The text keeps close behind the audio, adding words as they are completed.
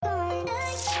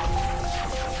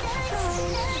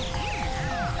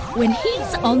When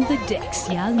he's on the decks,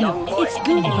 y'all know it's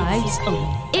good vibes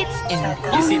only. It's Eric.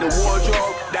 You see the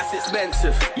wardrobe, that's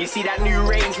expensive. You see that new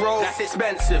Range Rover, that's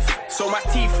expensive. So my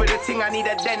teeth for the ting, I need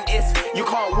a dentist. You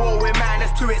can't war with man,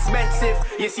 that's too expensive.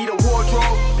 You see the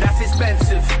wardrobe, that's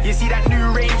expensive. You see that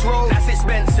new Range Rover, that's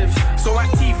expensive. So my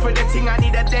teeth for the ting, I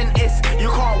need a dentist. You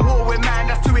can't war with man,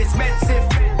 that's too expensive.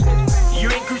 You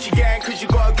ain't Gucci gang cause you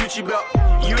got a Gucci belt.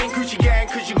 You ain't Gucci gang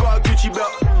cause you got a Gucci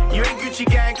belt. You ain't Gucci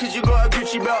gang cause you got a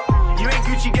Gucci belt. You ain't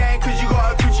Gucci gang cause you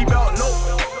got a Gucci belt. No.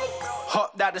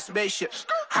 Hopped out the spaceship.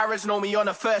 Harrods know me on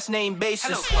a first name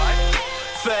basis.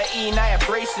 13 I have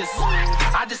braces.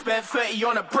 I just spent 30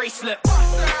 on a bracelet.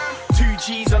 2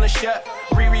 G's on a shirt.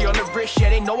 Riri on the wrist,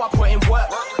 yeah, they know I put in work.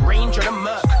 Range of the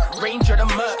Merc, range of the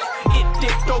Merc. It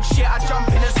dick dog shit, I jump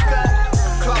in a skirt.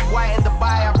 Club white in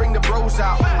Dubai, I bring the bros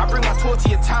out. I bring my tour to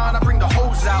your town, I bring the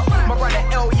hoes out. My brother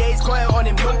L, yeah, he's got it on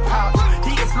him milk pouch.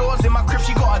 Heating floors in my crib,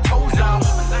 she got her toes out.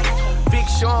 Big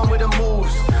Sean with the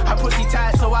moves. I pussy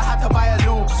tight, so I had to buy a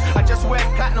loops. I just went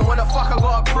platinum, what the fuck I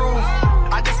gotta prove?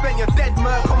 I just spent your dead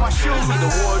Merc on my shoes. You see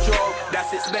the wardrobe,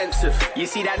 that's expensive. You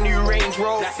see that new Range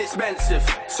Rover, that's expensive.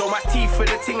 So my teeth for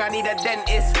the ting, I need a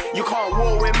dentist. You can't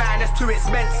war with man, that's too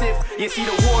expensive. You see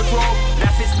the wardrobe,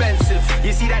 that's expensive.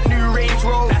 You see that new Range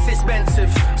Rover, that's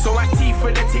expensive. So my teeth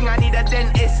for the ting, I need a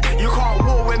dentist. You can't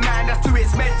war with man, that's too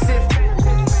expensive.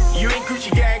 You ain't Gucci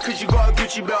gang cause you got a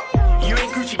Gucci belt. You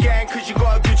ain't Gucci gang cause you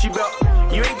got a Gucci belt.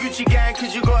 You ain't Gucci gang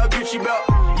cause you got a Gucci belt.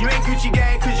 You ain't Gucci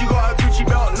gang cause you got a Gucci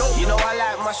belt. No. You know I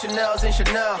like my Chanels and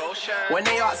Chanel. When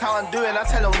they ask how I'm doing, I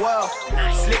tell them well.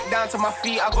 Slick down to my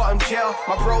feet, I got them gel.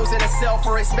 My bros in a cell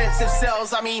for expensive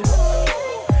cells. I mean,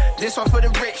 this one for the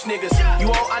rich niggas. You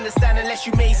won't understand unless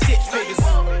you made 6 figures.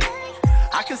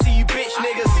 I can see you bitch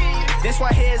niggas. This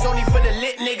one here is only for the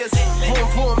lit niggas. Vroom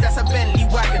vroom, that's a Bentley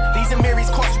wagon. These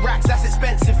Amiris cost racks, that's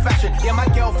expensive fashion. Yeah, my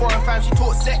girl foreign fam, she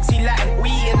taught sexy Latin. We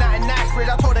eating that in Knightsbridge,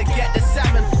 I told her get the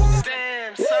salmon.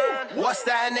 Damn, son. What's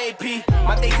that, an AP?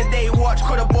 My day-to-day watch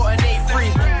could've bought an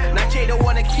A3. Now Jada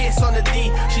wanna kiss on the D.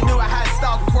 She knew I had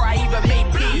style before I even made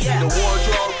P. You see the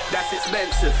wardrobe, that's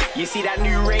expensive. You see that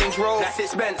new Range Rover, that's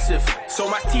expensive. So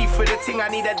my teeth for the ting, I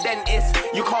need a dentist.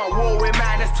 You can't war with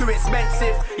man, that's too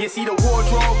expensive. You see the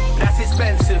wardrobe, that's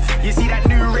expensive. You see that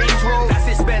new Range Rover, that's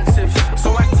expensive.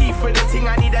 So my teeth for the ting,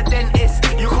 I need a dentist.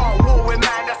 You can't war with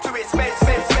man, that's too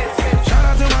expensive. Shout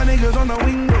out to my niggas on the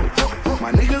window.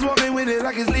 My niggas walking with it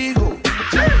like it's legal. 2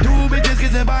 bitches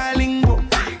kissing bilingual.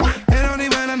 They don't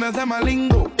even understand my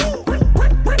lingo.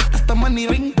 That's the money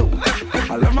lingo.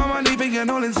 I love my money big and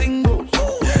all in single.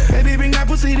 Baby, bring that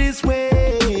pussy this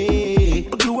way.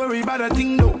 Don't you worry about a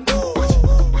thing though.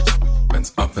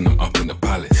 Man's up and I'm up in the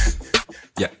palace.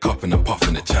 Yeah, cupping and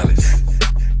puffing the chalice.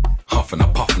 Huffing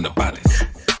and puffing the baddest.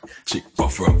 Chick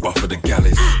buffer and buffer the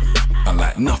galleys. I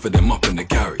like enough of them up in the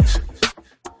garage.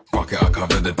 Fuck it, I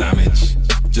cover the damage.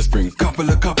 Just bring couple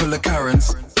of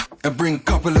Karens. And bring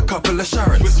couple of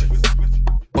Sharons.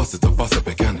 Bust it to bust up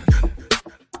a cannon.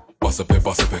 Bust up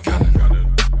a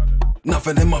cannon. Enough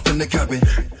of them up in the cabin.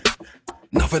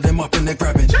 Enough of them up in the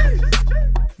grabbing.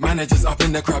 Managers up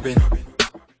in the crabbing.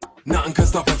 Nothing can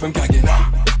stop her from gagging.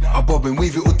 I bob and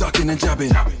weave it all ducking and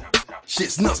jabbing.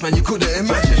 Shit's nuts, man, you couldn't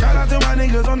imagine. Shout out to my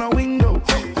niggas on the window.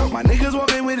 My niggas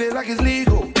walking with it like it's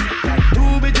legal. 2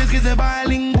 bitches kissing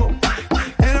bilingual.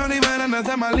 They don't even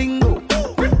understand my lingo.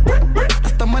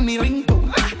 That's the money lingo.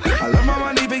 I love my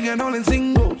money big and all in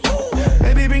singles.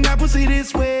 Baby, bring that pussy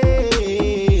this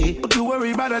way. Don't you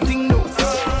worry about a thing though.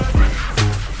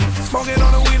 Smoking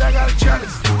on the weed, I got a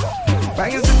chalice.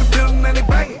 Bangers in the building and they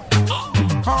banging.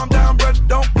 Calm down, brother,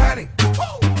 don't panic.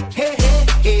 Hey, hey,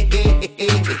 hey, hey, hey,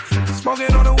 hey.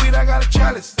 Smoking on the weed, I got a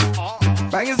chalice.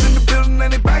 Bangers in the building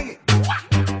and they banging.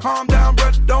 Calm down,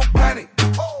 brother, don't panic.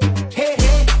 Hey,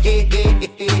 hey, hey, hey,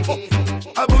 hey, hey.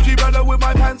 A bougie brother with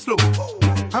my pants low.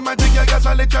 I might take your gas,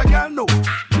 I let your girl know.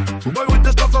 Boy with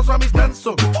the stuff, so me stand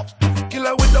so.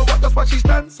 Killer with the what, that's why she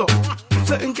stands so.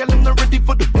 Certain gal in the ready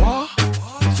for the war.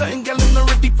 Certain gal in the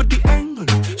ready for the angle.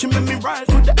 She made me rise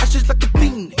with the ashes like a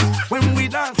phoenix. When we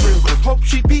dance real good, hope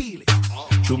she feel it.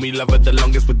 True me love her the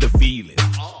longest with the feeling.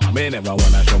 Me never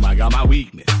wanna show my girl my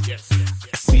weakness.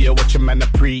 I see her watching man a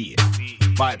pre.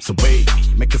 Vibes away,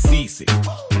 make her seasick.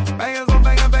 Bangers on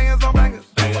bangers, bangers on bangers.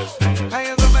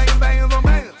 Bangers on bangers, bangers on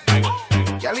bangers.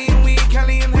 Cali and weed,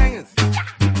 Cali and hangers.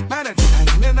 Man, it's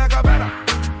hanging in like a better.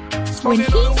 When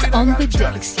he's on the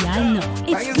decks, y'all know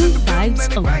it's good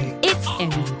vibes only. It's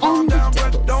Eric on the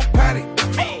decks. Don't panic.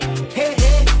 Hey, hey,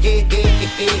 hey, hey,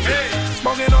 hey, hey.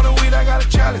 Smoking on the weed, I got a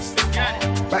chalice.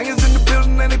 Bangers in the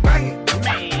building and they banging.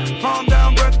 Calm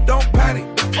down, brother, don't panic.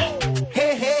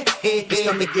 Hey, hey, It's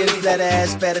time to get his flat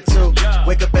ass better too.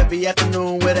 Wake up every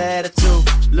afternoon with an attitude.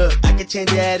 Look, I can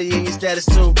change your attitude and your status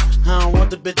too. I don't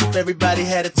want the bitch if everybody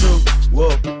had it too.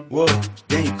 Whoa, whoa,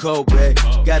 then you cold, babe.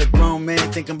 Got a grown man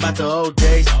thinking about the old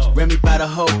days. Ran me by the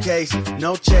whole case,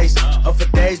 no chase. Up for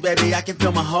days, baby, I can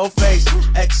feel my whole face.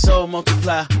 XO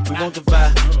multiply, we won't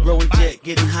divide. Growing jet,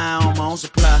 getting high on my own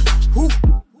supply. Whew.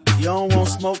 You don't want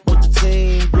smoke with the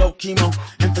team. Blow chemo,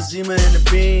 emphysema in the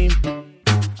beam.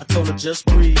 I told her just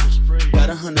breathe. Got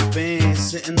 100 bands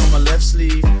sitting on my left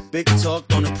sleeve. Big talk,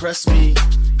 don't impress me.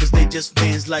 Cause they just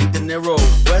fans like De Niro,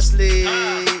 Wesley.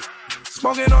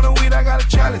 Smoking on the weed, I got a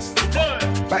chalice.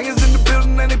 Bangers in the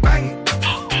building and they banging.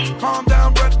 Calm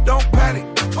down, brother, don't panic.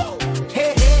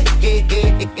 Hey, hey, hey,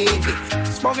 hey, hey, hey.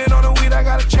 Smoking on the weed, I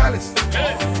got a chalice.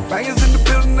 Bangers in the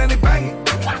building and they banging.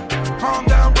 Calm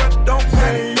down, brother, don't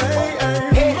panic. Hey,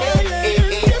 hey, hey, hey,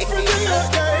 hey.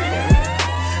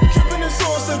 Dripping in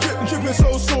sauce and dripping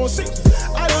so saucy.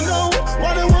 I don't know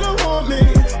why they wanna want me.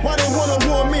 Why they wanna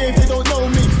want me if they don't know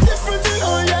me. Different thing,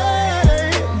 oh yeah.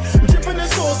 Dripping in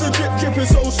sauce and dripping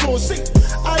so saucy.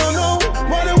 I don't know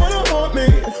why they wanna want me.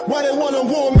 Why they wanna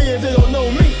want me if they don't know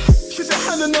me. She said,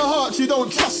 hand in her heart, she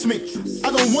don't trust me.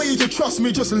 I don't want you to trust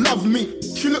me, just love me.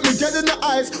 She looked me dead in the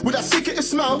eyes with that secret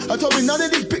smile. I told me none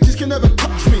of these bitches can ever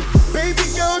touch me. Baby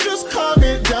girl, just calm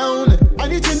it down. I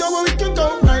need to know where we can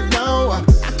go right now. I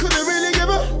couldn't really give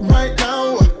up right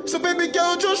now. So baby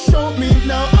girl, just show me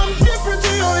now. I'm different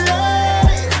to you,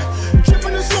 yeah.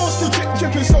 Dripping the sauce to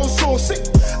dripping so saucy.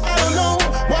 I don't know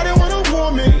why they wanna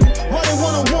warn me. Why they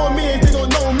wanna warn me if they don't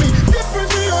know me. Different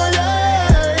to you,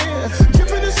 yeah.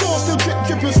 Dripping the sauce to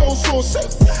dripping so saucy.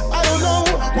 I don't know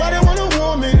why they wanna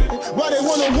warn me. Why they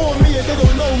wanna warn me if they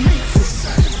don't know me.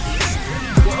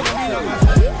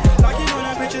 Like you know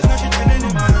that bitches, now she chillin'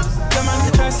 in my house. The man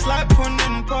can try slap on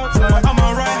in part-time. I'm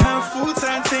a right-hand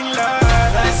full-time thing like.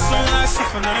 Lights on, lights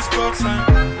off, and then it's go time.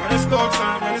 When it's go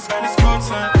time, then it's go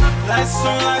time. Lights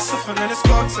on, lights off, and then it's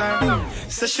go time.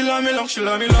 Said she love me long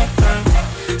time.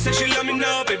 Said she love me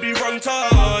now, baby, wrong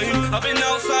time. I've been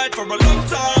outside for a long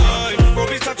time.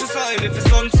 Robbie touch your side if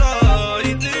it's on side.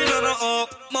 Lean on her up,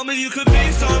 mama, you could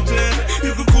be something.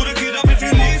 You could call the kid up if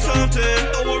you need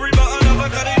something. Don't worry about another,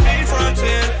 got it be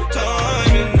fronting.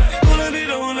 Timing,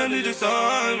 all I need is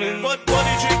timing. But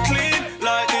body trick clean,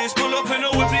 like this. Pull up in a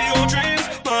whip of your dreams.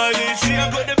 Mileage, she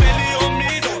ain't got the belly on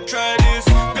me. Don't try this,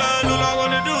 girl, all I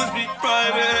wanna do is be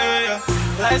private, yeah.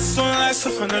 Lights on, lights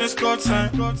off, and then it's go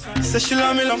time. Said she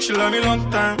love me long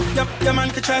time. Yep, man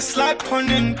can try slap on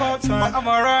in part-time. I'm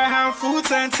a right-hand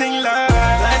full-time thing like.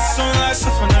 Lights on, lights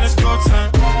off, and then it's go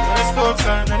time. Then it's go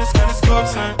time, then it's go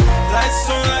time. Lights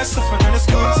on, lights off, and then it's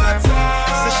go time.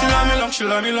 Said she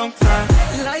love me long time.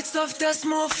 Lights off, that's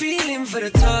more feeling for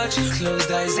the touch.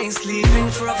 Closed eyes ain't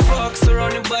sleeping for a fuck.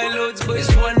 Surrounded by loads, but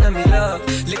it's one that me love.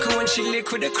 Liquor when she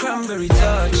lick with a cranberry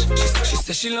touch. She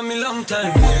said she love me long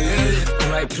time,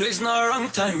 yeah. Right place, not wrong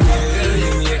time, yeah.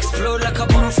 Let me explode like a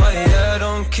bonfire.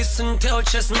 Don't kiss and tell,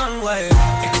 chest non-wire.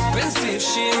 Expensive,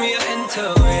 she me a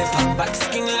enter. Pop back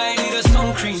skin like need a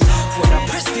sun cream. For the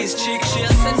prestige chick, she a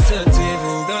sensitive.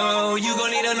 Though you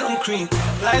gon' need a numb cream.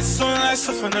 Lights on, lights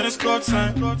off, and then it's go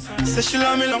time. Said she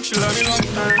love me long time.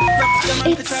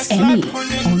 It's Emmy on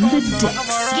the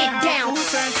decks. Get down.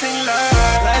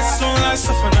 Lights on, lights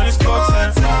off, and then it's go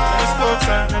time. Then it's go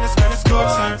time, then it's go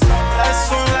time.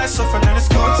 Lights on, lights off, and then it's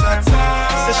go time.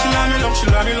 Said she love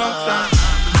me long time.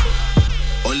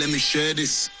 Oh, let me share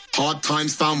this. Hard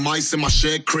times found mice in my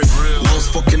shared crib. I was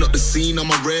fucking up the scene,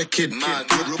 I'm a rare kid.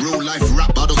 Real life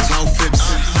rap, I don't tell fibs.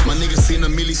 My nigga seen a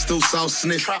milli, still south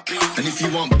sniff. And if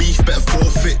you want beef, better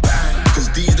forfeit. Cause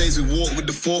these days we walk with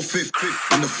the 4/5.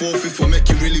 And the 4/5 will make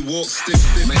you really walk stiff.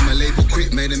 Made my label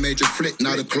quit, made a major flip.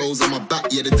 Now the clothes on my back,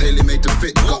 yeah, the tailor made the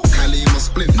fit. Got Cali in my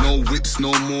split. No whips,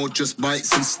 no more, just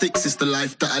bites and sticks. It's the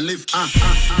life that I live.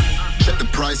 Check the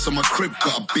price on my crib,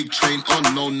 got a big chain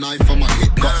on, no knife on my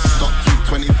hip. Got stock with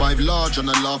 25 large, and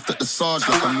I laughed at the Sarge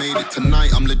like I made it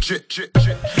tonight, I'm legit.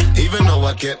 Even though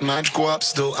I get mad, go up,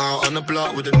 still out on the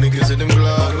block with the niggas in them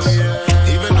gloves.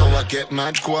 Even though I get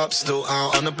mad, go up, still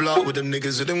out on the block with the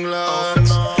niggas in them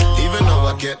gloves. Even though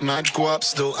I get mad, go up,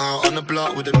 still out on the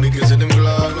block with the niggas in them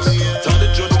gloves. Tell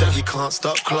the judge that you can't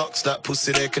stop clocks, that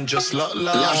pussy they can just lock.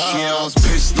 Last year I was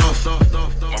pissed off.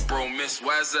 My bro Miss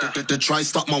Wazza. They try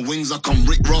stop my wings like I'm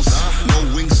Rick Ross.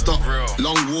 No wing stop.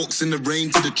 Long walks in the rain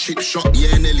to the chip shop.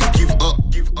 Yeah, nearly give up.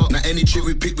 Now any chick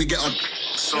we pick, we get on.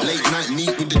 Late night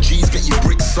meet with the G's, get your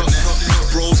bricks up.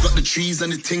 Bros got the trees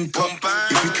and the ting pop.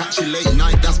 If you catch it late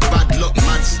night, that's bad luck,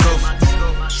 mad stuff.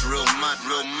 It's real mad.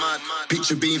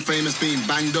 Picture being famous, being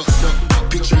banged up.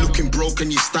 Picture looking broke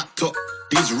and you stacked up.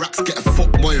 These racks get a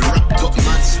fuckboy wrapped up,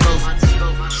 mad stuff.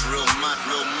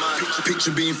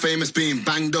 Picture being famous, being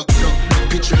banged up.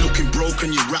 Picture looking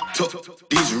broken, you wrapped up.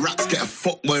 These rats get a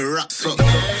fuckboy rats up.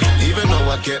 Even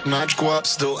though I get mad guap,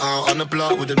 still out on the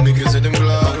block with the niggas in them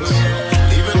gloves.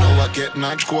 Even though I get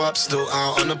mad guap, still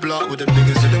out on the block with the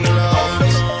niggas in them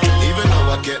gloves. Even though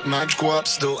I get mad guap,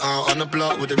 still out on the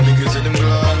block with the niggas in them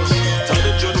gloves. Tell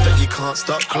the judge that you can't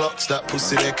stop clocks, that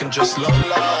pussy they can just lock.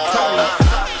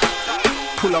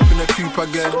 Pull up in a coupe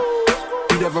again.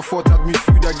 You never thought I'd meet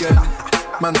food again.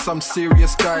 Man, some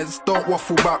serious guys. Don't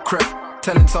waffle about crap,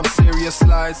 telling some serious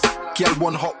lies. Girl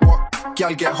want hot what?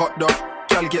 Girl get hot dog.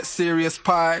 Girl get serious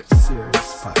pie.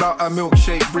 About a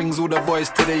milkshake brings all the boys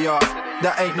to the yard.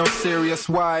 That ain't no serious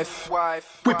wife.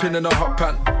 Whipping in a hot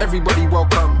pan, everybody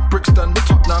welcome. Brixton,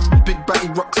 Tottenham, big batty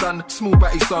Roxanne, small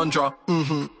batty Sandra.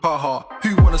 Haha,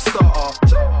 who wanna start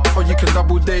her? Or you can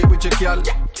double date with your gal.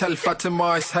 Tell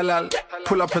Fatima it's halal.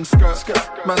 Pull up and skirt.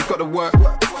 Man's got to work,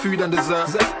 food and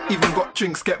dessert. Even got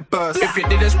drinks get burst. If you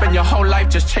didn't spend your whole life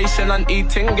just chasing and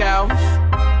eating, girl,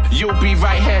 you'll be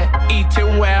right here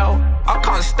eating well. I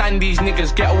can't stand these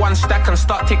niggas. Get one stack and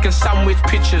start taking sandwich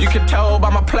pictures. You can tell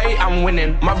by my plate I'm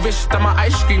winning. My wrist and my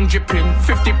ice cream dripping.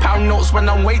 £50 notes when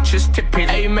I'm waitress tipping.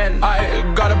 Amen.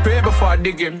 I got a beer before I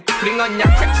dig in. Fling on your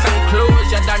crepes and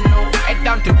clothes, you don't know. Head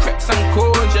down to crepes and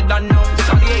clothes, you don't know.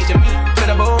 Shawty ate the meat to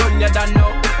the bone, you don't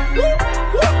know.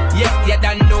 Yeah, you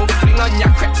don't know. Fling on your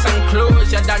crepes and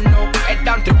clothes, you don't know. Head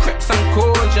down to crepes and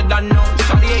clothes, you don't know.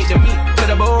 Shawty ate the meat to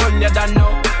the bone, you don't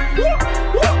know.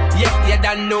 Yeah, you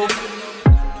don't know.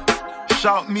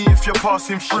 Shout me if you're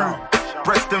passing through.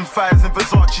 Breast and thighs and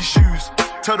Versace shoes.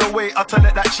 Tell the waiter to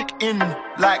let that chick in.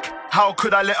 Like, how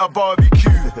could I let her barbecue?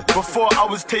 Before I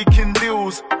was taking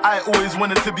deals, I always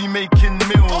wanted to be making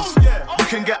meals. You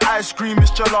can get ice cream, it's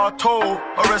gelato,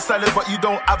 or a salad, but you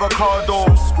don't avocado.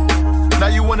 Now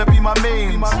you wanna be my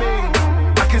main.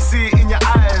 I can see it in your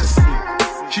eyes.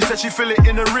 She said she feel it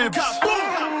in her ribs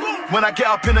when I get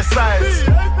up in the sides.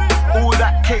 All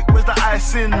that cake, where's the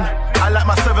icing? I like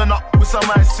my 7-Up with some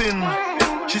icing.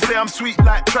 She say I'm sweet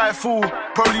like trifle.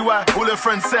 Probably why all her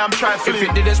friends say I'm trifling. If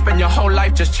you didn't spend your whole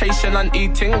life just chasing and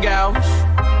eating, girl,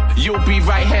 you'll be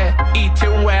right here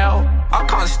eating well. I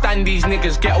can't stand these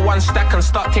niggas. Get one stack and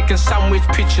start taking sandwich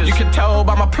pictures. You can tell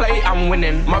by my plate I'm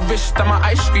winning. My wrist and my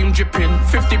ice cream dripping.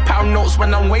 £50 notes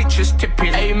when I'm waitress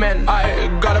tipping. Amen. I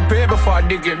got a beer before I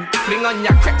dig in. Fling on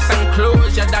your crepes and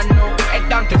clothes, you don't know. Head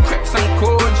down to crepes and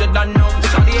clothes, you don't know.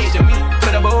 Shawty ate the meat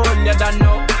to the bone, you don't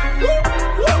know.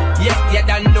 Yeah, you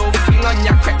don't know. Fling on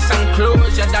your crepes and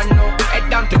clothes, you don't know. Head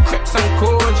down to crepes and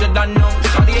clothes, you don't know.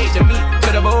 Shawty ate the meat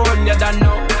to the bone, you don't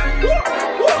know.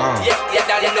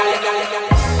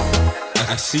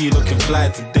 I see you looking fly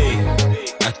today.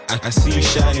 I see you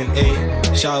shining,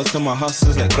 A. Shout out to my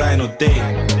hustlers that grind all day.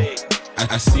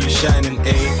 I see you shining,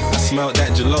 A. I smell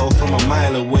that gelato from a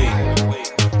mile away.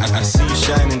 I see you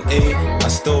shining, A. I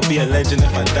still be a legend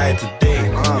if I die today.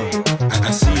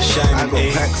 I see you shining, I got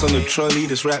A. Packs on the trolley,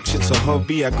 this rap shit's a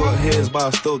hobby. I got hairs, but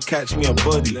I'll still catch me a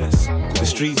body. The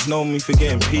streets know me for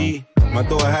getting P. My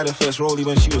daughter had her first rollie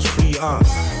when she was free, I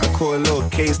caught a little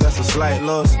case, that's a slight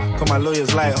loss. Cause my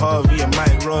lawyers like Harvey and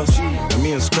Mike Ross. And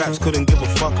me and Scraps couldn't give a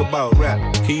fuck about rap.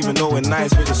 Can even know we're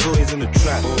nice, we're just always in the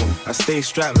trap. I stay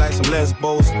strapped like some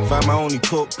lesbos. Find my only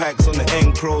talk packs on the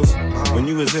end pros. When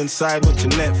you was inside with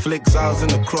your Netflix, I was in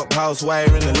the crop house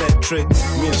wiring electric.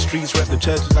 Me and Streets rep the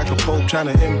churches like a pope, trying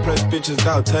to impress bitches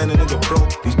without turning into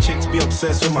broke. These chicks be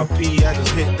obsessed with my P, I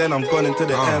just hit, then I'm gone into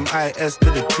the M-I-S to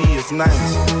the T, it's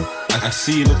nice. I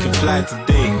see you looking fly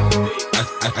today.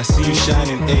 I see you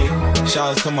shining, A.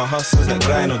 Shout out to my hustlers that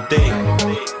grind all day.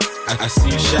 I see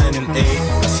you shining, A.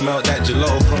 I smell that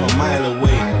gelato from a mile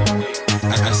away.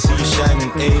 I see you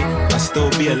shining, A. I still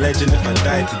be a legend if I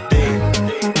die today.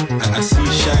 I see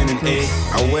you shining, A.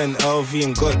 I went LV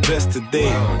and got dressed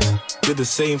today. Did the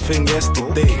same thing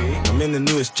yesterday. I'm in the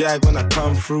newest Jag when I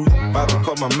come through. About to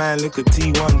call my man, look at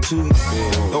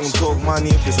T12. Don't talk money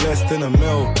if it's less than a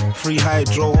mil. Free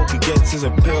hydro, hope he gets his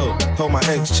appeal. Told my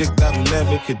ex chick that we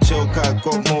never could chill. Cause I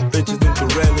got more bitches than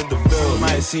Pharrell in the film.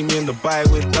 Might see me in the buy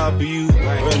with W.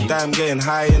 When damn getting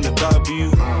high in the W.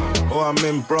 Or I'm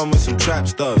in Brom with some trap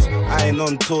stars. I ain't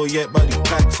on tour yet, but these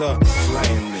packs up.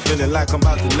 Feeling like I'm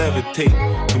about to levitate.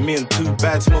 With me and too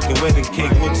bad smoking wedding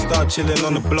cake. Would start chilling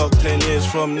on the block 10 years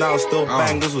from now. Still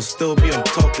bangers will still be on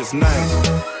top, it's nice.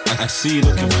 I see you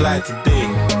looking fly today.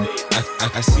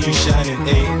 I see you shining,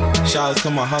 A. Shout out to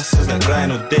my hustlers that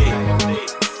grind all day.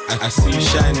 I see you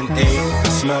shining, A. I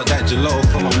smell that gelato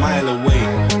from a mile away.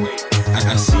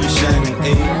 I see you shining,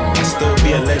 A. I still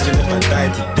be a legend if I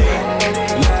die today.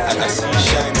 I see you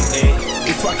shining, A.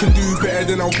 If If I can do better,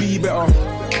 then I'll be better.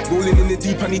 Rolling in the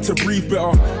deep, I need to breathe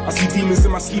better. I see demons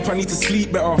in my sleep, I need to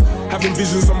sleep better. Having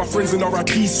visions of my friends in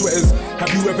RIP sweaters.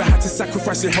 Have you ever had to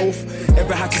sacrifice your health?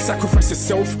 Ever had to sacrifice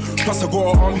yourself? Plus I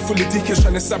got an army full of dickheads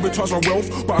trying to sabotage my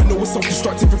wealth. But I know it's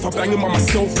self-destructive if I bang him on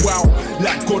myself. Wow,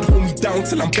 like God hold me down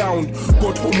till I'm bound.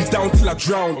 God hold me down till I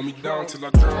drown. Hold me down till I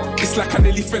drown. It's like I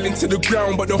nearly fell into the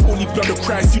ground, but the holy blood of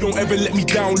Christ, you don't ever let me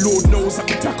down. Lord knows I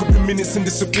can pack up in minutes and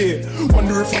disappear.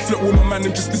 Wonder if I float with my man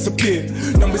and just disappear.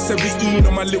 Number 17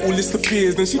 on my little list of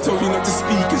fears. Then she told me not to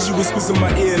speak and she whispers in my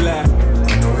ear like,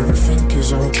 I know everything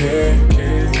is okay.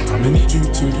 I'ma need you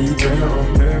to do better.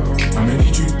 I'ma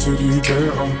need you to do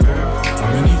better.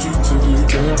 I'ma need you to do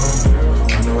better.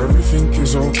 I know everything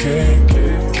is okay.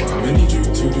 I'ma need you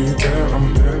to do better.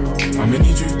 I'ma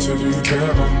need you to do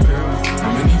better.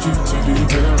 I'ma need you to do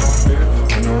better.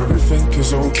 I know everything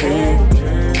is okay.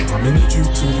 I'ma need you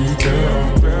to do better.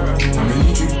 I'ma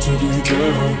need you to do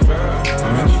better.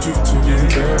 I'ma need you to do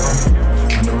better.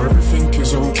 I know everything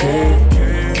is okay.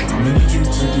 I'ma need you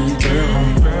to do better.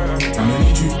 I'ma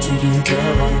need you to do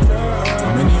better.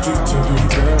 I'ma need you to do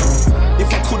better.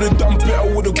 if I could've done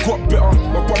better, would've got better.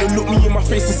 My brother looked me in my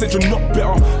face and said you're not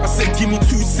better. I said give me 2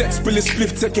 sets, spill a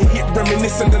spliff, take a hit,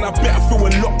 reminisce, and then I bet I feel a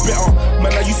lot better.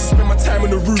 Man, I used to spend my time on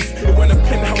the roof. It went a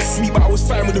penthouse suite, but I was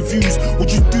fine with the views.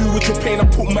 What you do with your pain, I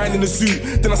put mine in the zoo.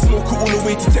 Then I smoke it all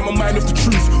away to take my mind off the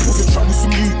truth. Was a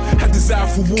troublesome youth, had desire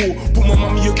for war. Put my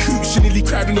mummy a coop, she nearly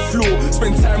cried on the floor.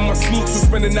 Spend time in my sneaks and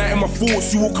spend the night in my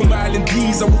thoughts. You walk a mile in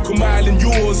these, I walk a mile in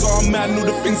yours. Oh man, all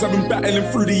the things I've been battling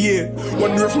through the year.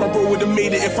 Wonder if my bro would've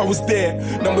made it if I was there.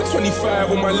 Number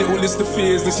 25 on my little list of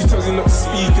fears. Then she tells me not to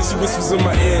speak and she whispers in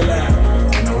my ear like,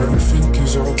 I know everything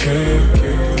is okay.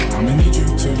 I'ma need you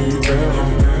to do better.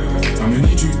 I'ma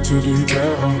need you to do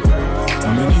better.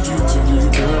 I'ma need you to do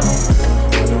better.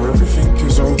 I know everything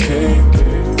is okay.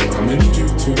 I'ma need you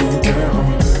to do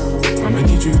better. I'ma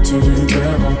need you to do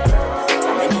better.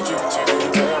 I'ma need you to do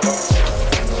better.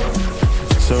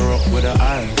 So rock with her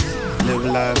eyes. Live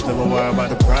life, never worry about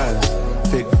the prize.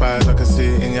 Thick thighs, I can see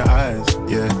it in your eyes.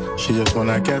 Yeah, she just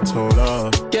wanna get told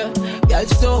off. Yeah, girl,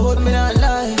 she so hold me not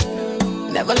lie.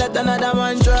 Never let another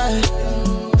man try.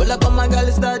 Pull up on my girl,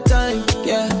 it's that time.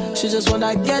 Yeah, she just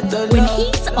wanna get the love. When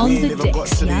he's on the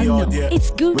decks, yeah, no,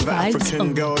 it's good with vibes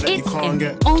African girl that you can't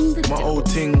get. On the my old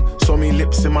ting, saw me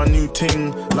lips in my new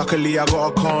ting. Luckily I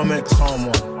got a calm ex, calm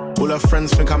one. All her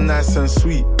friends think I'm nice and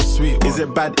sweet. Sweet. Is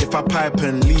it bad if I pipe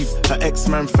and leave? Her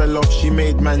ex-man fell off, she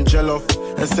made man gel off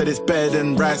and said it's better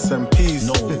than rice and peas.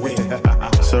 No way.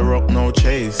 So rock no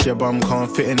chase. Your bum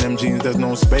can't fit in them jeans, there's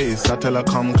no space. I tell her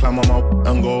come climb on my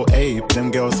and go ape.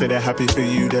 Them girls say they're happy for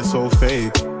you, they're so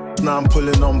fake. Now I'm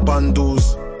pulling on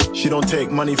bundles. She don't take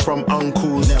money from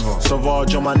uncles. Never.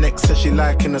 Sauvage on my neck says she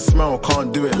liking the smell.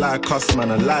 Can't do it like us,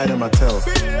 man. I lie to my tell.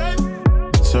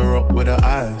 So rock with her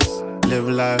eyes. Live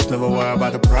life, never worry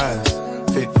about the price.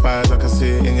 Thick thighs, I can see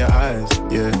it in your eyes.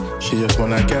 Yeah, she just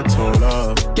wanna get told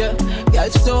off. Yeah, girl,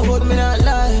 she so hold me not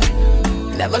lie.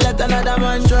 Never let another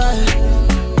man try.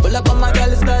 Pull up on my girl,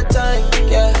 it's that time.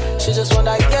 Yeah, she just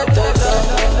wanna get told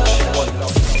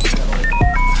off.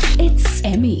 It's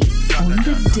Emmy on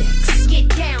the decks. Get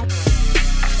down.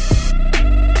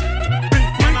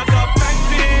 Man, I got bank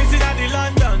things in the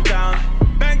London town.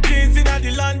 Bank things in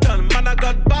the London. Man, I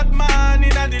got bad man in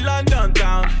the London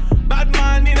town. Bad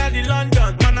man in the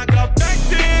London. Man, I got bank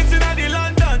things in the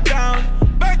London town.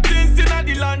 Bank things in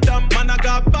the London. Man, I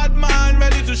got bad man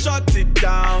ready to shut it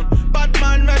down. Bad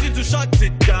man ready to shut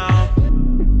it down.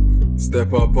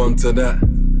 Step up onto that.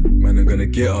 Man, I'm gonna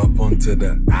get up onto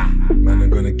that. Man, I'm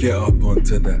gonna get up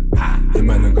onto that. Yeah,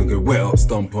 man, I'm gonna get wet up,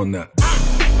 stomp on that.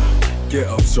 Get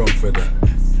up strong for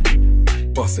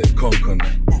that. Bust it, conk on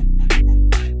that.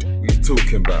 What you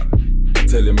talking about? I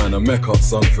tell you, man, I make up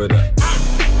song for that.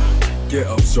 Get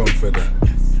up strong for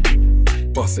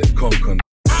that. Bust it, conk on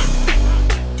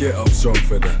that. Get up strong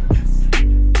for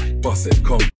that. Bust it,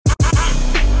 conk.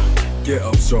 Get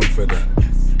up strong for that.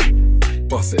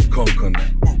 Bust it, conk on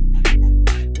that.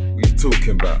 What you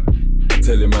talking about? I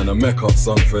tell you, man, I make up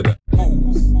song for that.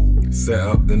 Set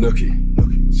up the nookie.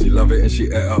 She love it and she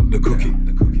ate up the cookie.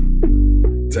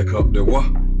 Take up the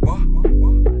what?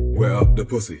 Wet up the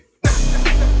pussy.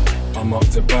 I'm up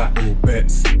to bat, all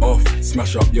bets off.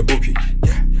 Smash up your bookie.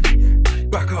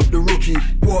 Back up the rookie.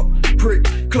 What? Prick,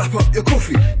 clap up your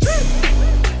coffee.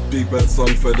 Big bad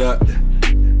song for that.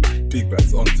 Big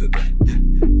bad's onto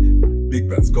that. Big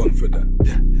bad's gone for that.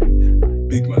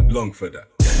 Big man long for that.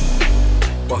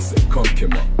 Bust it, conk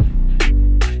him up.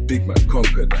 Big man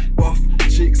conquer that. Buff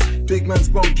chicks, big man's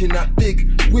bonking that. Big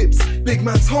whips, big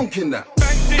man's honking that.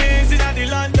 Bank things in the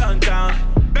London town.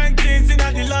 Bank things things in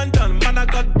the London. Man, I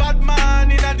got bad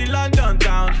man in the London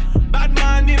town. Bad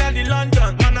man in the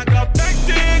London. Man, I got big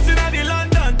things in the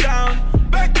London town.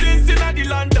 Big things in the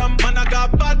London. Man, I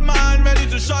got bad man ready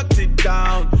to shut it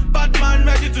down. Bad man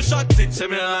ready to shut it. Say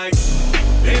me like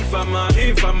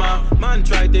Infama. Man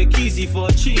try take easy for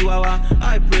Chihuahua.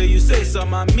 I pray you say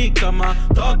some and me come on.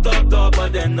 Talk,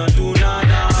 but then not do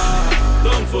nada.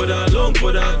 Long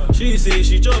for that. She say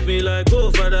she chop me like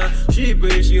go for that. She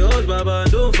pray she holds baba,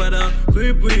 don't for that.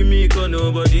 Creep with me cause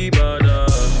nobody bother.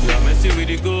 You are messing with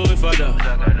the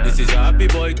Godfather. This is a happy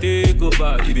boy take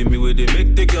over. Even me with the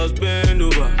make the girls bend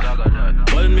over.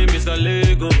 Call me Mr.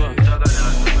 Legover.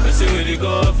 Messing with the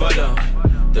Godfather.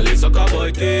 Tell the soccer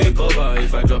boy take over.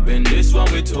 If I drop in this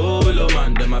one with Holo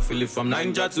man, then I feel it from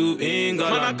Niger to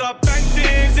England. Man, I got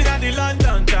paintings in the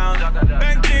London town.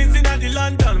 Paintings in the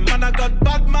London. Man, I got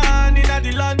bad man in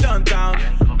the London town.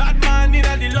 Bad man in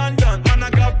the London. Man, I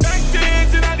got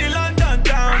paintings in the London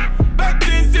town.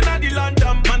 Paintings in the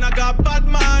London. Man, I got bad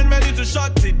man ready to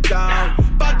shut it down.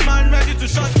 Bad man ready to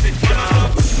shut it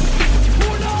down.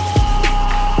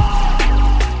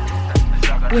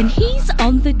 When he's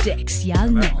on the decks, y'all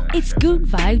know it's good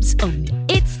vibes only.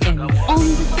 It's Emmy on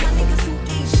the decks.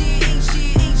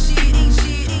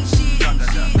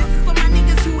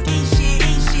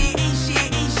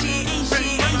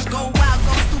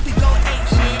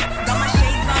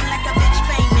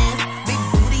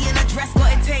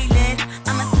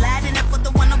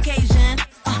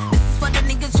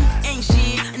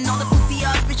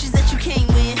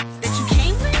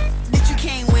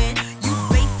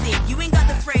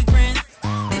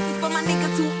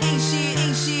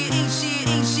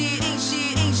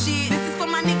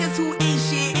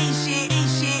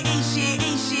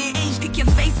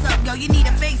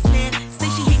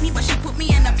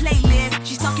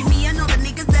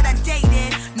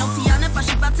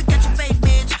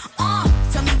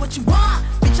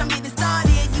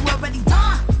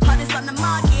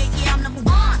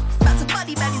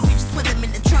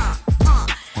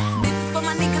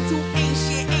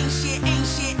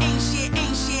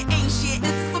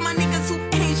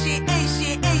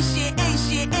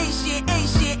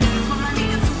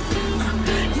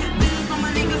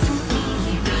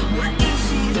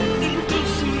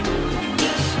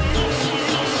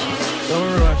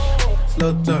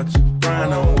 Slow touch,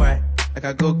 brown and white, like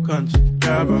I go country,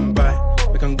 grab and buy.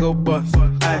 We can go bust,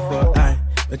 eye for eye,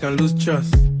 we can lose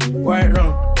trust. White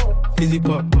rum, fizzy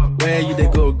pop, where you they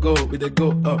go, we they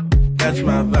go up. Catch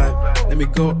my vibe, let me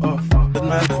go off. But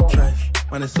man, don't trash,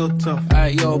 man, it's so tough.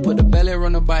 Alright, yo, put the belly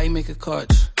on the body, make a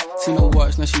catch. See no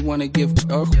watch, now she wanna give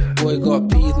up. Boy got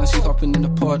peas, now she hopping in the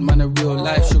pod. Man, a real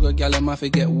life sugar gal, I might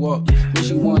forget what. When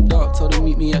she want dark, told her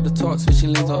meet me at the top.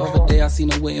 Switching lanes the other day, I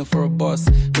seen her waiting for a bus.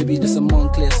 Maybe this a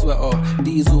Moncler sweater,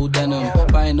 diesel denim.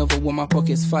 Buying over with my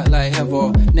pockets fat like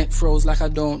heather. Neck froze like I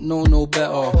don't know no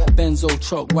better. Benzo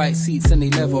truck, white seats and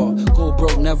they leather. Go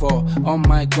broke never, on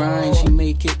my grind. She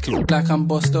make it click like I'm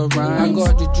Busta Rhymes. I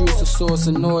got the juice, the sauce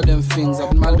and all them things.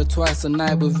 I've married twice a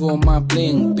night with all my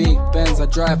bling. Big Benz I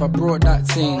drive, I brought that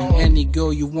thing. Any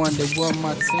girl you want, they want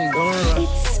my thing.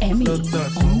 It's Emmy on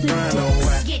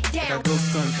the Get down. I go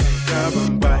country, grab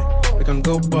and buy. We can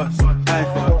go bust, eye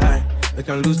for eye. We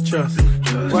can lose trust.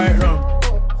 White rum,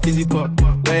 fizzy pop.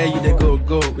 Where you they go,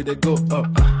 we they go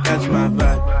up. Catch my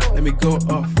vibe, let me go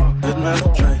off. Good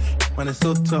man, trash, man, it's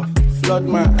so tough. Flood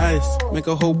my eyes, make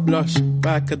a whole blush.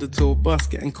 Back of the tour bus,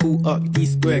 getting cool up.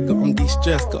 D-square, got on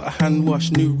de-stress. Got a hand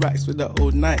wash, new racks with the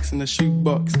old Nikes in the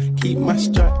shoebox. Keep my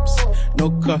stripes, no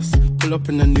cuss. Pull up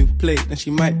in a new plate, then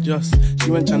she might just.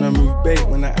 She went tryna move bait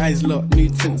when her eyes locked. New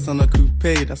tints on a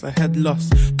coupe, that's a head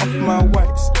loss. Off my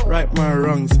whites, right my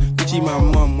wrongs. Gucci my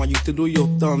mum, while you to do your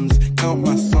thumbs. Count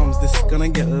my sums, this is gonna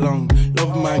get long.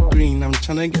 Love my green, I'm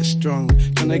tryna get strong.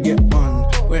 Tryna get on,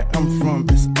 where I'm from,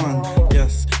 it's on.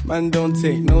 Yes, man don't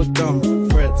take no dumb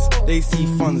threats. They see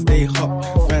funds, they hop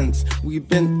fence. We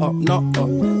been up, not up.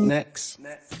 Next.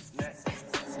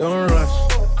 Don't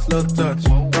rush, slow touch,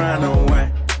 brown and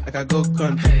white. Like I go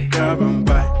country, grab and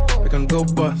buy. We can go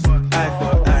bust, eye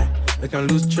for eye. We can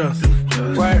lose trust.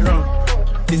 White rum,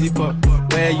 fizzy pop.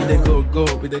 Where you they go,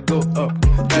 we they go up.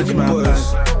 Catch my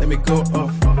vibe, let me go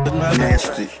off. But my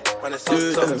nasty. Man, it's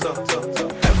so tough.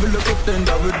 Every little thing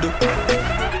that we do,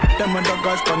 them other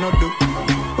guys cannot do.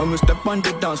 When we step on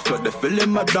the dance floor, they feel in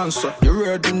my dancer. You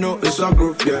already know it's a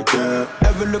groove, yeah.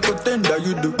 Every little thing that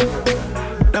you do,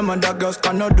 them other girls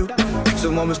cannot do.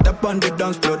 So when we step on the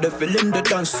dance floor, they feel in the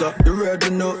dancer. You already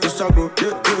know it's a groove,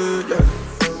 yeah.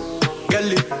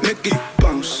 Girl it, make it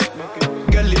bounce.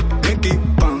 Girl it, make it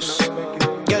bounce.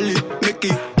 Girl it, make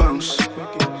it bounce.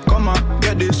 Come on,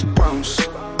 get this bounce.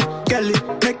 Girl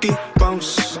it, make it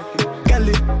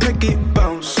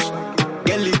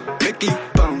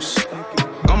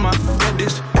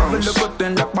Every little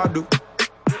thing like I do.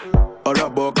 All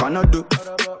about can I do.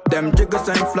 Them jiggers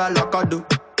ain't fly like I do.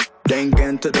 They ain't get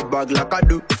into the bag like I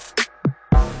do.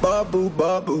 Babu,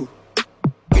 babu.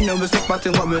 You know it's a party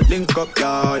when we link up,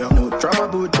 yeah, yeah. No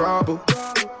trouble, trouble.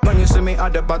 When you see me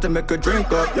at the bar to make a drink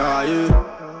up, yeah,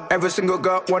 yeah. Every single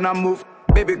girl when I move,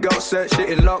 baby girl said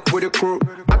she in love with the crew.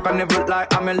 I can never lie,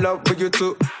 I'm in love with you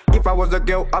too. If I was a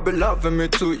girl, I'd be loving me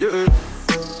too, yeah.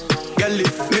 Gelly,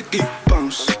 Mickey,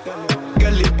 bounce.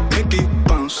 Gelly, Mickey,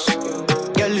 bounce.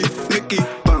 Gelly, Mickey,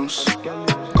 bounce.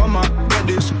 Come on, get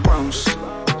this bounce.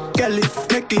 Gelly,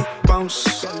 Mickey,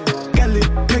 bounce. Gelly,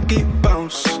 Mickey,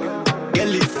 bounce.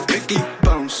 Gelly, Mickey,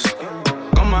 bounce.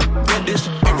 Come on, get this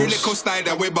bounce. Every little style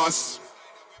that we bust,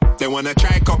 they wanna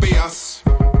try copy us.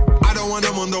 I don't want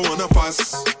them on, don't wanna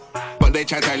fuss, but they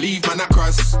try to leave man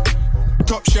across.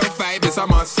 Top shelf vibe is a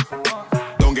must.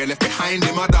 Don't get left behind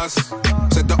in my dust.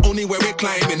 Said the only way we're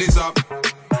climbing is up.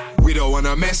 We don't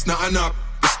wanna mess nothing up.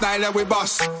 The style that we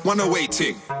bust, wanna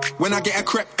waiting. When I get a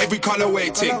crepe, every color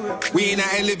waiting. We ain't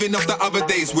out here living off the other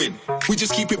day's win. We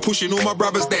just keep it pushing, all my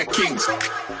brothers, they're kings.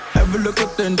 Every little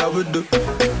thing that we do,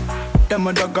 them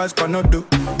other guys cannot do.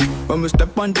 When we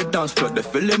step on the dance floor, they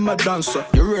feel in my dancer.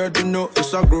 You already know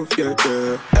it's a groove, yeah,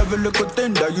 yeah. Every little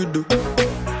thing that you do,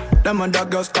 them other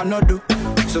girls cannot do.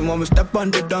 So when we step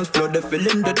on the dance floor, they feel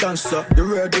in the dancer. You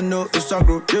already know it's a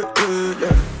groove, yeah, yeah,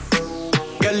 yeah.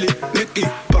 Gelly, Mickey,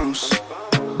 bounce.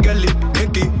 Gelly,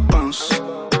 Mickey, bounce.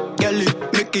 Gelly,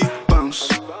 Mickey, bounce.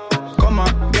 Come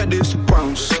on, get this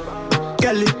bounce.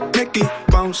 Gelly, Mickey,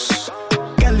 bounce.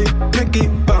 Gelly, Mickey,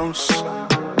 bounce.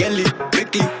 Gelly,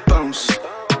 Mickey, bounce.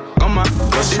 Come on,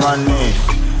 what's my name?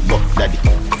 Buck Daddy.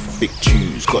 Big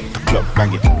tunes, got the club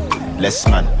banging. Less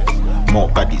man, more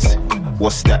baddies.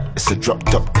 What's that? It's a drop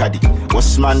top caddy.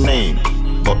 What's my name?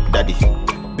 Buck Daddy.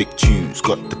 Big tunes,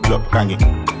 got the club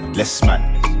banging. Less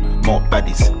man, more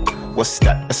baddies. What's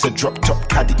that? It's a drop top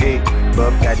caddy. Hey,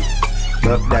 Buck Daddy,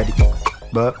 Buck Daddy,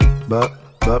 Buck Daddy,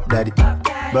 Buck Daddy,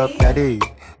 Buck Daddy,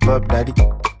 Buck Daddy,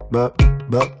 Buck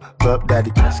Daddy, Buck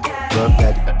Daddy,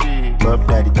 Buck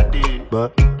Daddy,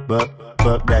 Buck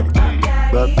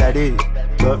Daddy,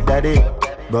 Buck Daddy,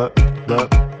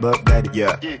 Buck Daddy.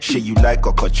 Yeah, shit you like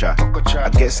Okocha. I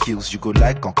get skills you go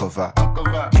like on cover.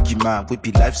 Biggie man, we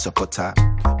be life supporter.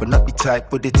 But not the type,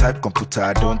 but the type computer.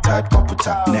 I don't type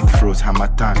computer. Neck froze, hammer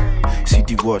time. See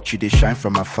the watch, you they shine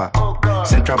from afar.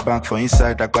 Central bank for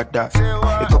inside, I got that.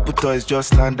 A couple toys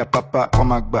just land a papa, come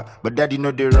back. But daddy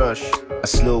know the rush. A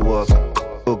slow walk.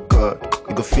 Oh God,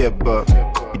 you go fear but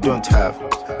you don't have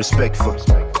respect for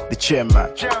the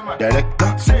chairman,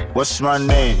 director. What's my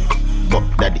name? Buck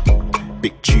Daddy.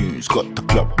 Big tunes, got the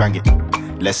club banging.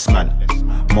 Less man,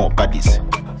 more baddies.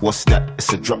 What's that?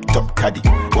 It's a drop top caddy.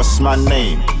 What's my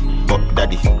name? Buck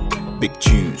Daddy. Big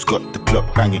tunes, got the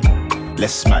club banging.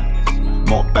 Less man,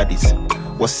 more baddies.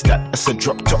 What's that? It's a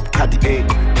drop top caddy. Hey,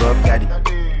 Buck Daddy,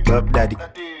 Buck Daddy,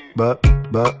 Buck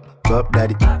Daddy, Buck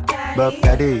Daddy, Buck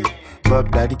Daddy,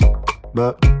 Buck Daddy,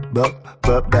 Buck Daddy,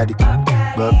 Buck Daddy,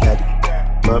 Buck Daddy,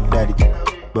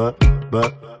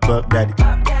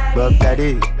 Buck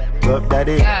Daddy, Buck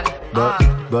Daddy,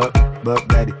 Buck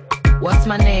Daddy. What's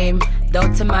my name?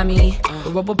 Delta Mommy,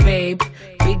 Rubber Babe,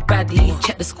 Big Baddie.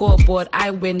 Check the scoreboard,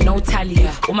 I win, no tally.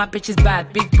 All my bitches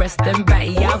bad, big breast and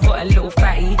batty. I've got a little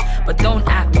fatty, but don't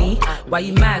at me. Why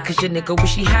you mad? Cause your nigga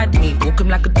wish he had me. Walk him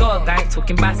like a dog, I ain't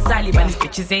talking about Sally. Man, these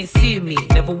bitches ain't seeing me,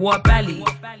 never wore belly.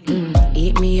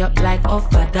 Eat me up like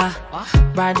Okada.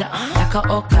 Ride it like a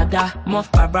Okada. Moff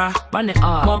Barbara, run it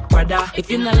up, more brother. If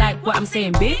you not like what I'm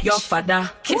saying, bitch, your father.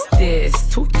 Kiss this,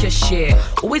 talk your shit.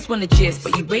 Always wanna gist,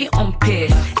 but you wait on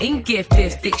piss. Ain't give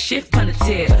this, stick shift on the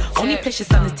tip. Only place your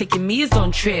son is taking me is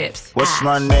on trips. What's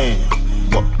my name?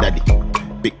 Buck Daddy.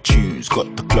 Big tunes,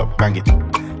 got the club banging.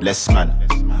 Less man,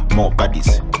 more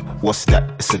baddies. What's that?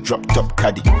 It's a drop top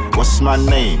caddy. What's my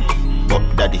name? Buck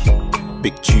Daddy.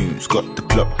 Big tunes, got the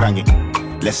club banging.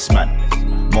 Less man,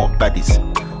 more baddies.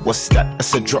 What's that?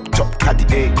 It's a drop top caddy.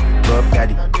 Hey, Buck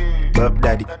Daddy, Buck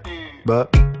Daddy,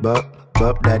 Buck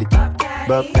Daddy,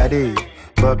 Buck Daddy,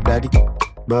 Buck Daddy, Buck Daddy,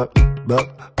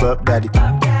 Buck Daddy,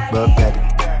 Buck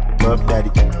Daddy, Buck Daddy,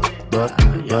 Buck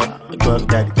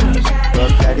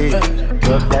Daddy,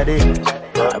 Buck Daddy.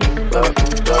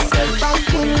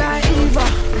 Skin like Eva,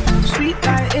 sweet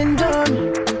like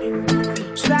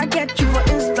Indomie. Should I get you for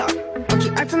Insta? But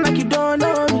you acting like you don't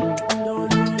know me.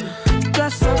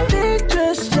 Just so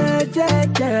dangerous,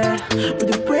 yeah. With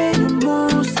the way you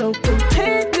move, so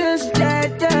contagious, yeah.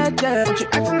 But you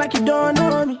acting like you don't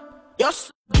know me. You're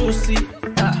so juicy.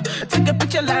 Take a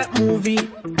picture like movie.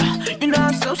 You know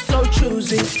I'm so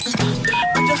choosy.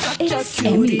 I'm just such a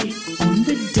cutie. On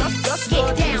the decks.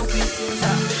 Get down.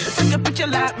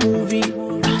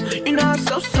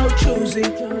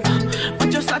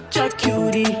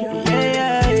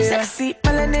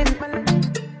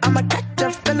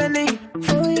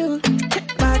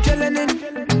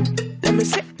 me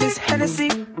sip this Hennessy,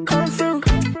 come through.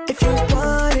 If you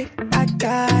want it, I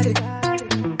got it.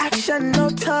 Action, no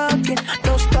talking,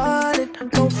 no starting,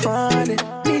 no fronting.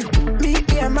 Me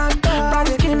and my God,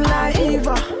 skin like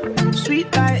Eva,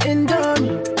 sweet like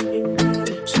Indomie.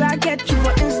 So I get you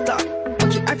on Insta,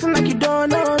 but you acting like you don't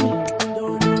know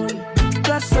me.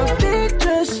 Just so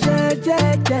dangerous,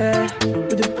 yeah.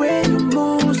 With the way you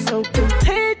move, so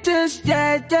contagious,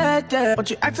 yeah.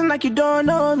 But you acting like you don't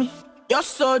know me. You're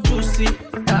so juicy,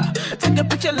 take a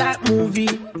picture like movie.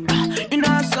 You know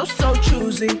I'm so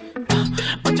choosy,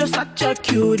 but you're such a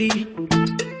cutie.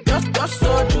 You're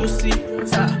so juicy,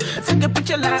 take a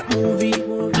picture like movie.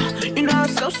 You know I'm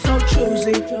so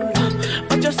choosy,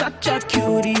 but you're such a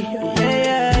cutie.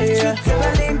 Yeah. Sweet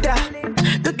Belinda,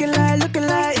 looking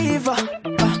like Eva.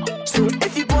 So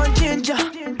if you want ginger,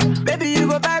 baby you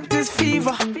go vibe this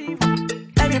fever.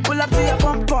 Let me pull up to your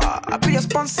bumper, I'll be your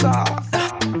sponsor.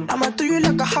 I'ma do you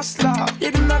like a hustler.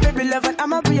 You be my baby lover,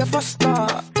 I'ma be your foster.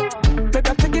 Baby,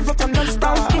 I take it for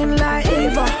non-stop. Skin like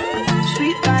Eva,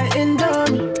 sweet like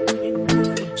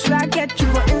Indomie. So I get you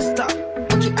on Insta,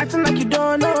 but you acting like you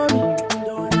don't know me.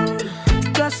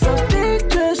 Just so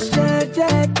dangerous,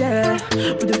 yeah.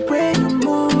 With the way you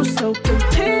move, so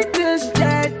contagious,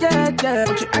 yeah.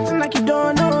 But you acting like you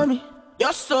don't know me.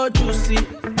 You're so juicy,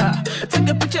 take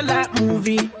a picture like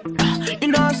movie. You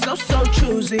know I'm so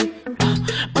choosy,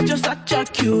 but you're such a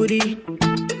cutie.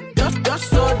 You're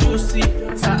so juicy,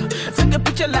 take a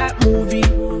picture like movie.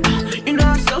 You know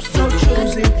I'm so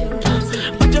choosy,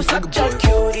 but you're such a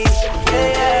cutie.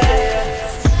 Yeah.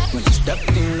 When you stepped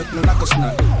in looking like a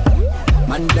snack,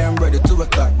 man damn ready to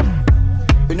attack.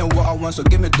 You know what I want, so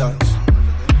give me that.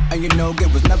 And you know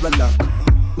it was never luck.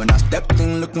 When I stepped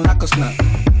in looking like a snack,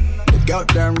 the girl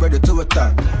damn ready to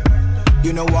attack.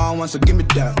 You know what I want, so give me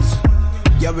that.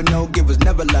 Yeah, we know it was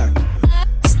never luck.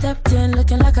 Stepped in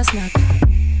looking like a snack.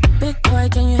 Big boy,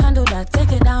 can you handle that?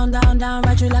 Take it down,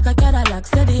 ride you like a Cadillac.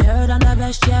 Steady heard on the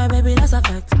best, yeah, baby, that's a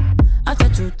fact. After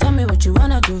two, tell me what you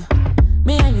wanna do.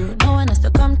 Me and you, no one has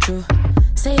to come true.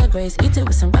 Say your grace, eat it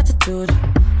with some gratitude.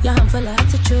 Yeah, I'm full of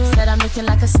attitude. Said I'm looking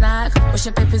like a snack. What's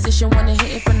your pay position? Wanna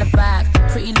hit it from the back.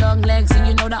 Pretty long legs, and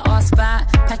you know that ass fat.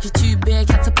 Pack you too big,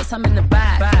 had to put some in the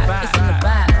back. It's in the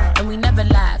back, and we never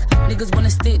lack. Niggas wanna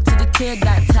stick to the kid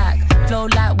like tack. Flow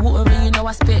like water, and you know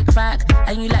I spit crack.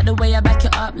 And you like the way I back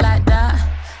it up like that.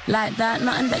 Like that,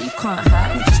 nothing that you can't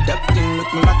hack. Stepped in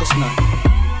looking like a snack.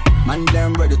 Man,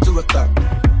 damn ready to attack.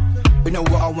 You know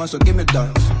what I want, so give me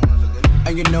that.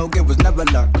 And you know it was never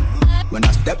luck. When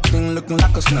I stepped in looking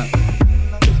like a snack,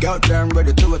 the girl damn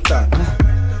ready to attack.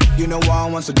 You know what I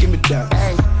want, so give me that.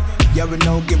 Yeah, we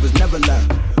know it was never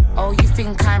luck. Oh, you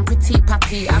think I'm pretty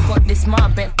pappy? I got this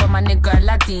Marbet for my nigga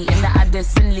Laddie in the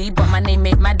Addison Lee, but my name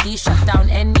ain't Maddie. Shut down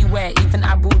anywhere, even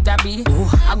Abu Dhabi. Ooh,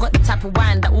 I got the type of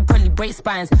wine that will probably break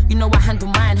spines. You know I handle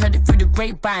mine, heard it through the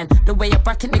grapevine. The way I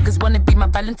bracket niggas wanna be my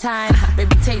Valentine.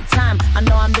 Baby, take time, I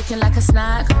know I'm looking like a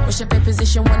snack. What's your pay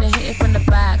position? Wanna hit it from the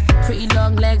back. Pretty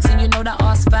long legs, and you know that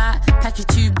ass fat. Pack you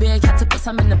too big, had to put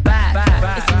some in the back.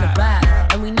 It's in the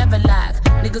back, and we never lack.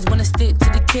 Niggas wanna stick to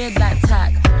the kid like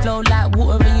tack. Flow like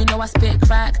water, and you know I spit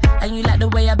crack. And you like the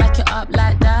way I back it up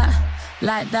like that.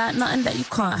 Like that, nothing that you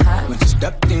can't hack. When she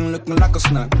stepped in looking like a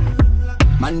snack,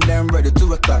 man damn ready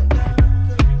to attack.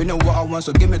 You know what I want,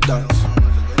 so give me that.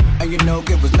 And you know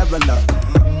it was never luck.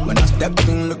 When I stepped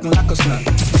in looking like a snack,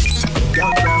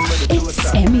 girl damn ready to attack.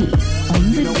 It's Emmy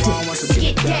on the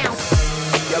Get down.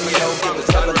 Yeah, we know it was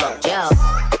never luck. Yo,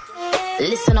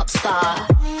 listen up, star.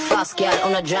 Fast girl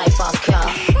on a drive fast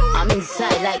car. I'm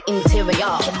inside like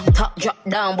interior. Top drop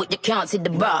down, but you can't see the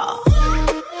bra.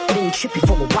 Been trippy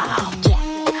for a while.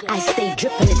 Yeah, I stay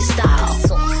dripping in the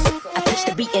style. I touch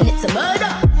the beat and it's a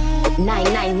murder.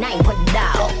 999 put it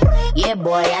down. Yeah,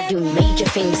 boy, I do major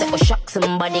things that will shock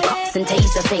somebody, cops and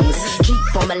taser things. Street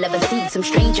from 11, seen some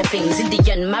stranger things.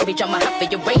 Indian marriage, I'ma have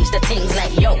to arrange the things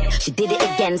like, yo, she did it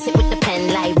again, sit with the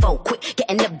pen like, vote quick, get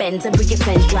in the Benz and bring your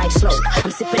friends, drive slow.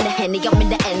 I'm sipping the Henny, I'm in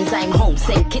the ends, I'm home.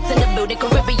 Same kids in the building,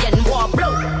 Caribbean war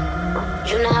blow.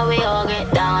 You know how we all get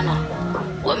down.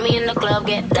 With me in the club,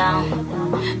 get down.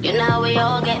 You know how we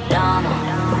all get down.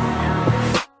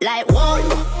 Like, whoa,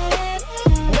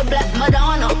 the Black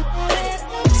Madonna.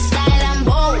 Style and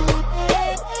bold.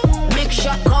 Big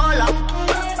shot caller.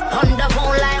 On the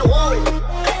phone like, whoa,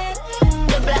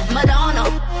 the Black Madonna.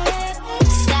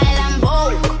 Style and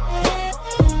bold.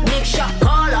 Big shot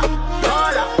caller.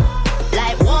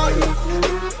 Like, whoa.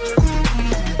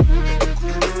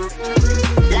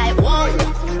 Like, whoa.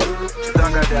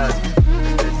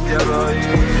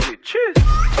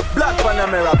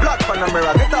 Black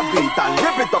Panamera, get a beat and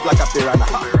rip it up like a piranha.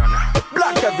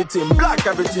 Black everything,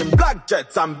 black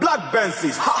jets and black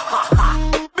Benzes. Ha ha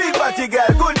ha. Big body girl,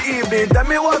 good evening. Tell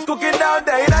me what's cooking down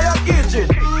there in your kitchen.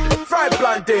 Fried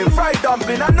plantain, fried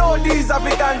dumpling. I know these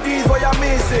African D's what you're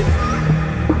missing.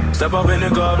 Step up in the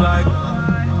club like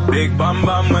big bam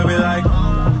bam, where we like.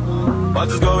 What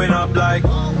is going up like?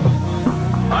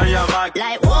 On your mic.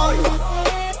 Like whoa,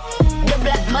 the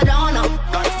Black Madonna.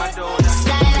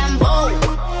 Style and bold.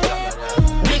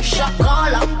 Big shot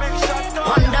caller.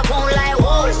 On the phone like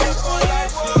whoa,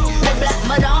 the Black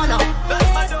Madonna.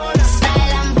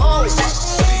 Style and bold.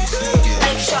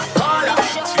 Big shot caller.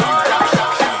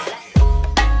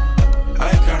 I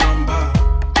can remember.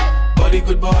 Body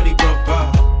good, body proper.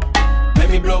 Let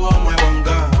me blow on my one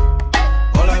gun.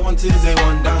 All I want is a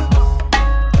one dance.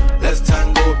 Let's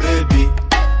tango, baby.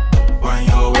 Wind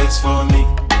your waist for me.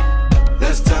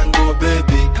 Let's tango,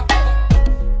 baby.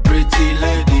 Pretty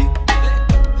lady.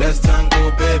 Let's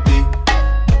tango, baby.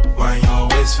 Wind your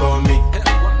waist for me.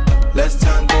 Let's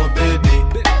tango, baby.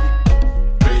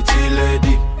 Pretty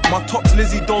lady. My tops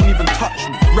Lizzie don't even touch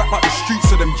me. Rap out the streets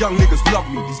so them young niggas love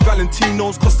me. These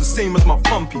Valentinos cost the same as my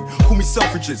pumpy. Call me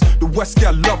Selfridges, the West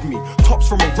girl love me. Tops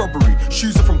from a robbery,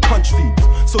 shoes are from punch feeds.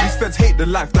 So these feds hate the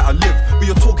life that I live. But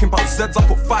you're talking about Zeds, I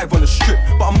put 5 on the strip.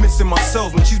 But I'm missing my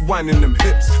cells when she's winding them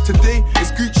hips. Today,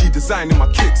 it's Gucci designing my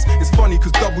kicks. It's funny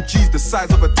cause double G's the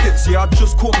size of her tits. Yeah, I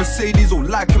just caught Mercedes all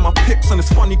liking my pics. And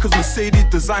it's funny cause Mercedes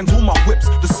designs all my whips.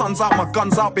 The sun's out, my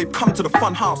gun's out, babe, come to the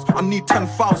fun house. I need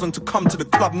 10,000 to come to the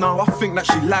club now. I think that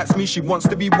she likes me, she wants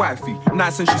to be wifey.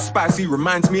 Nice and she's spicy,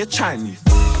 reminds me of Chinese.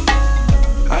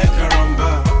 I can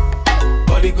remember.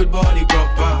 Body good, body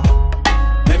proper.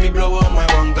 Let me blow on my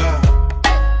one gun.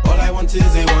 All I want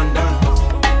is a one dance.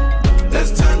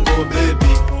 Let's tango,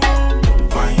 baby.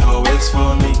 Wind your waist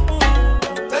for me.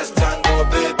 Let's tango,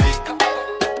 baby.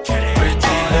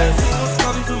 Pretty lady.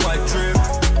 Come to my crib.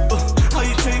 How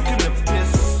you taking the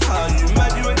piss? How you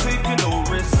mad you ain't taking no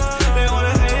risks? They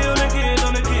wanna hate on the kid,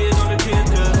 on the kid, on the kid.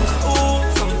 Ooh,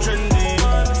 some trendy.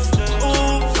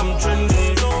 Ooh, some trendy.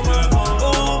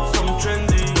 Ooh, some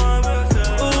trendy.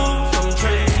 Ooh, some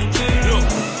trendy. Look,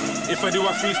 if I do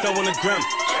a freestyle on the gram,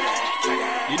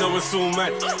 you know it's all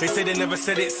mad. They say they never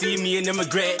said it, see me and them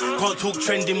regret it. Can't talk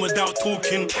trending without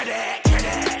talking.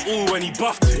 Ooh, when he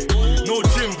buffed it. No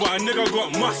gym, but a nigga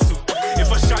got muscle.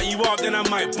 If I shout you out, then I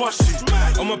might bust you.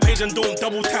 On my page and don't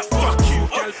double tap, fuck you.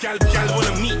 Gal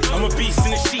wanna meet, I'm a beast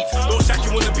in the sheets. Don't shack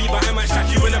you wanna be, but I might shack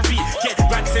you in a beat. Get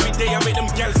racks every day, I make them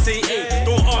gals say, hey.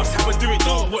 Don't ask how I do it,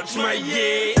 don't watch my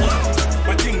yeah.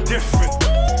 My thing different.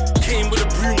 Came with a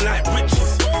broom like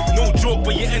witches. No joke,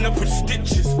 but you end up with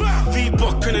stitches.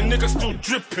 V-Buck and a nigga still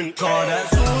dripping. Call that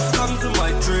sauce, come to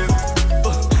my crib.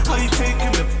 How you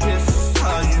taking the piss?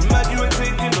 How you mad you ain't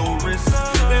taking no risks?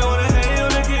 They wanna hate on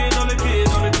the kid, on the kid,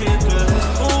 on the kid.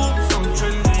 Ooh, some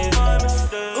trendy.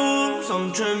 Ooh,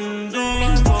 some trendy.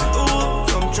 Ooh,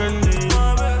 some trendy.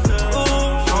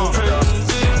 Ooh, some trendy.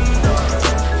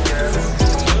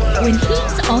 When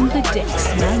he's on the decks,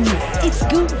 man, it's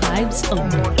good vibes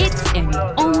only. It's Emmy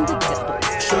on the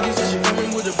doubles. Shorty said she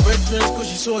coming with the breakfast cause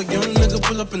she saw a young nigga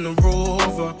pull up in the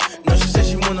Rover. Now she said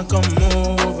she wanna come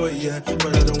over, yeah.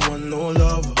 But I don't want no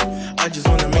lover. I just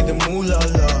wanna make the moolah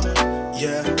la,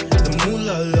 yeah. The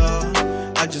moolah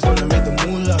la. I just wanna make the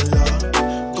moolah la.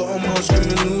 Got 'em all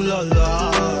screaming ooh la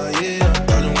la, yeah.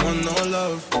 I don't want no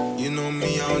love. You know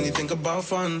me, I only think about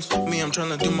funds. Me, I'm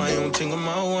tryna do my own thing on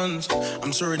my ones.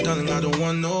 I'm sorry, darling, I don't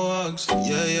want no hugs.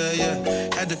 Yeah, yeah,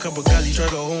 yeah. Had a couple galley try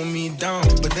to hold me down,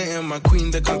 but they ain't my queen,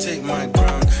 they can't take my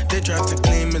crown. They tried to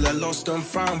claim it, I lost and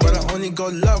found, but I only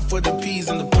got love for the peas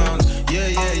and the pounds. Yeah,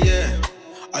 yeah, yeah.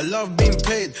 I love being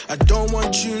paid. I don't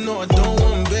want you, no, I don't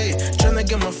want bait. Tryna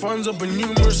get my funds up a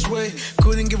numerous way.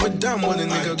 Couldn't give a damn what a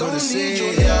nigga gotta say. I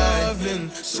don't need your loving,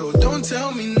 so don't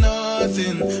tell me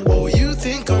nothing. Oh, you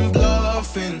think I'm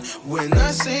bluffing when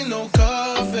I say no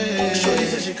coffee. Shorty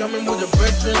said she coming with a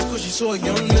breakfast cause she saw a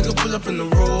young nigga pull up in the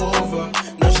Rover.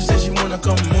 Now she said she wanna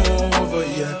come over,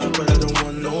 yeah. But I don't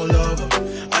want no lover.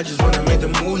 I just wanna make the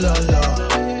moolah la,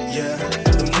 yeah.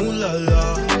 The moolah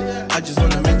la. I just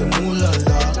wanna make the moolah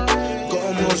la. Got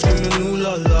 'em all screaming ooh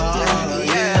la la.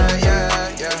 Yeah.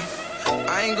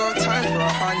 I ain't got time for a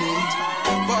honey,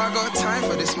 but I got time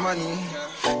for this money.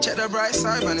 Check the bright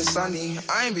side when it's sunny.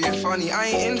 I ain't being funny, I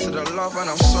ain't into the love and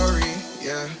I'm sorry,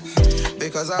 yeah.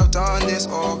 Because I've done this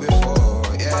all before,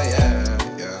 yeah.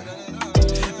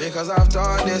 Because I've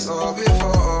done this all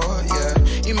before, yeah.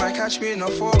 You might catch me in a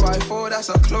 4x4, that's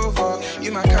a Clover.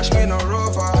 You might catch me in a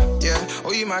Rover, yeah.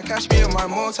 Or you might catch me on my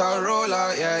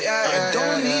Motorola, yeah. I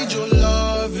don't need your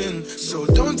love. loving, so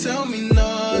don't tell me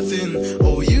nothing.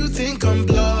 Oh, you think I'm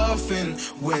bluffing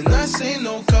when I say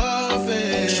no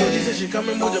coffee. Shorty said she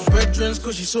coming with her brethren,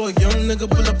 cause she saw a young nigga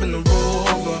pull up in the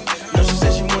Rover. Now she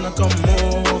said she wanna come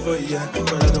over, yeah,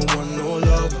 but I don't want no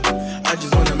love. I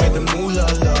just wanna make the moolah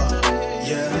la,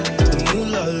 yeah, the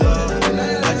moolah la.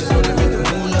 I just wanna make the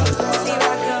moolah la.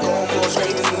 Go more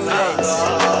straight to moolah la.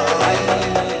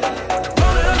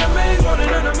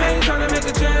 Rolling on the main, trying to make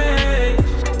a change.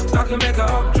 I can make her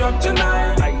up drop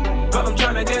tonight, but I'm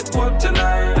trying to get what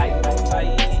tonight.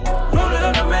 Rolling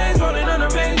on the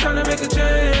main, trying to make a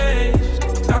change.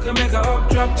 I can make her up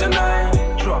drop tonight,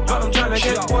 but I'm trying to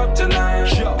get what tonight.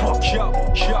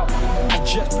 I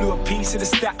just blew a piece of the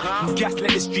stack and gas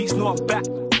let the streets know I'm back.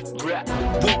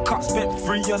 Woke up, spent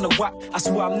 3 on the whack. I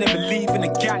swear I'm never leaving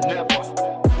the gang.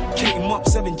 Came up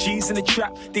 7 G's in the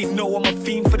trap. They know I'm a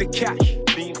fiend for the cash.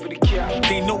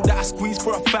 They know that I squeeze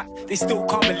for a fact. They still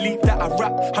can't believe that I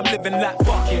rap. I'm living like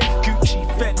fuck it. Gucci,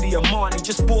 Fendi, Armani.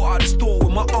 Just bought out the store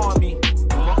with my army.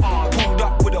 Pulled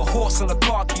up with a horse and a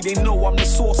car key. They know I'm the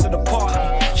source of the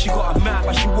party. She got a man,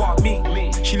 but she want me.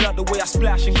 She love the way I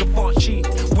splash in Givenchy.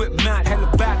 Whip mad, hella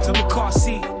bags on the car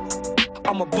seat.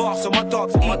 I'm a boss, so my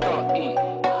dogs eat.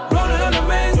 Rolling on the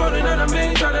main,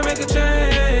 trying to make a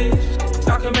change.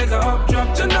 I can make her up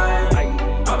drop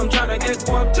tonight, but I'm trying to get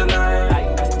what tonight.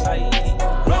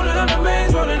 Rolling on the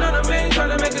main, trying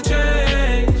to make a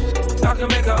change. I can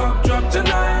make her up drop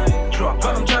tonight,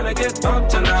 but I'm trying to get up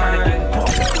tonight.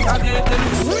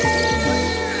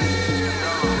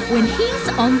 When he's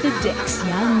on the decks,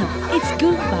 y'all know it's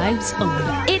good vibes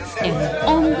only. It's Emmy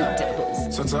on the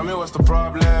doubles. So tell me what's the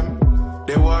problem?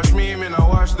 They watch me, man, I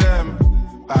watch them.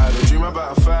 I had a dream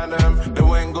about to find them. They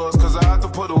went ghost cause I had to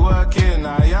put the work in.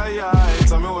 Aye, aye, aye.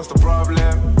 Tell me what's the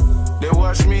problem? They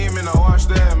watch me, man, I watch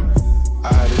them.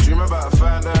 I had a dream about to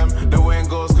find them. They went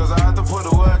ghost cause I had to put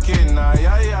the work in. Aye,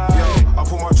 aye, aye. Yo, I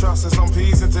put my trust in some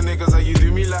peace into niggas that you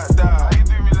do me like that.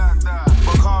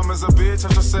 But calm as a bitch,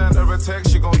 I just sent her a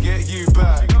text, she gon' get you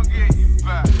back.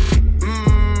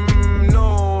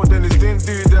 No, Dennis didn't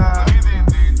do that.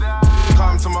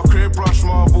 Come to my crib, brush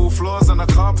marble floors and a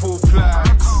couple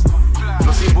plaques.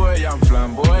 Flossy boy, I'm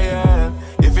flamboyant.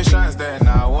 If it shines, then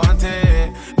I want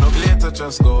it. No glitter,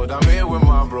 just gold. I'm here with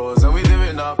my bros and we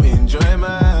living up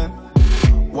enjoyment.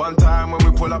 One time when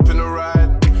we pull up in the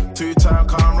ride, 2 time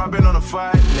calm rubbing on the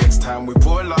fight. Next time we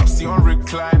pull up, see on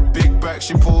recline. Big back,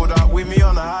 she pulled up with me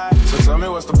on the high. So tell me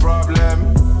what's the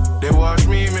problem? They watch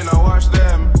me, man, I watch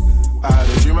them. I had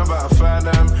a dream about to find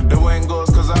them. They went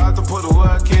ghost cause I had to put the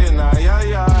work in. Aye,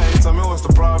 aye, aye. Tell me what's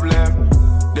the problem?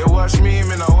 They watch me,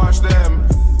 man, I watch them.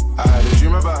 I had a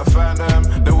dream about to find them.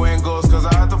 They went ghost cause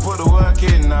I had to put the work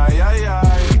in. Aye, aye,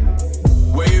 aye.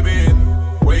 Where you been?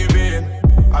 Where you been?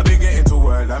 I've been getting to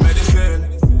work like medicine.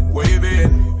 Where you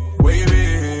been? Where you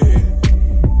been?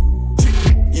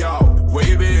 Yo, where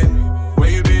you been? Where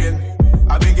you been?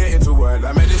 I've been getting to work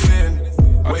like medicine.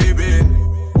 Where you been?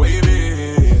 Where you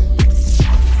been?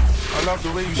 I love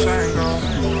the way you shine, girl.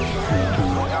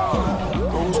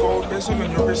 Rose gold bezel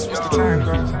on your wrist, what's the time,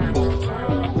 girl?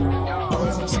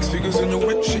 6 figures in your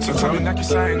whip, shit, you coming like you're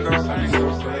sign, girl.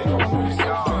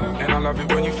 And I love it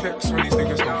when you flex, when these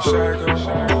niggas gon' be shy, girl.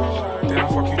 Then I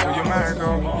fuck you till you're my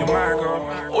girl, you're my girl.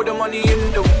 All the money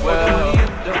in the world.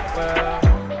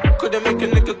 Couldn't make a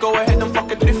nigga go ahead and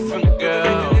fuck a different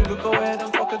girl.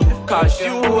 Cause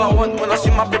you I want when I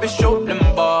see my baby show them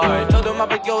boy. Tell them my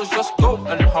big girls just go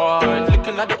and hard.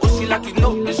 Looking at the pussy like you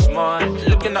know it's mine.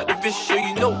 Looking at the vision,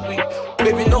 you know we,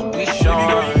 baby, know we shine.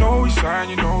 Baby girl, you know we shine,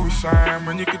 you know we shine.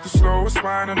 When you get the slowest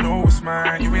wine, I know it's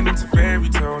mine. You ain't into fairy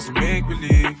tales and make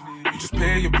believe. You just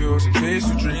pay your bills and chase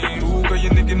your dreams. Ooh, girl,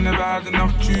 your nigga never had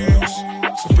enough juice.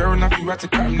 So fair enough, you had to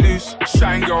cut him loose.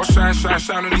 Shine, girl, shine, shine,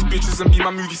 shine on these bitches and be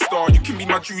my movie star. You can be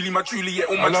my Juliet,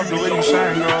 all my I love Julie. The way you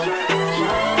shine, girl.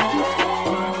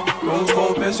 Rose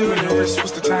gold bezel on your wrist,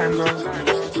 what's the time, girl?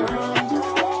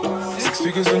 6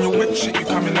 figures on your whip, shit, you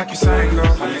coming like you sang,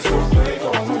 girl.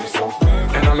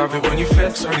 And I love it when you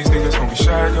flex, all these niggas gon' be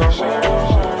shy, girl.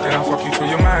 Then I fuck you till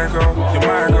you're my girl, you're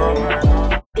my girl.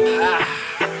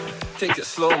 Take it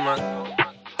slow, man.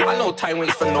 I know time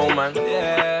waits for no man,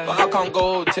 yeah. But I can't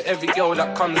go to every girl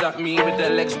that comes at me with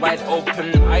their legs wide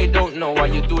open. I don't know why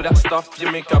you do that stuff. You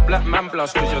make a black man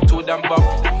blush cause you're too damn buff.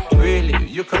 Really,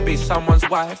 you could be someone's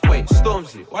wife. Wait,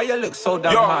 Stormzy, why you look so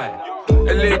damn high?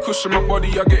 LA cushion my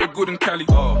body, I get it good in Cali.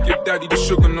 Give daddy the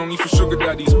sugar, no need for sugar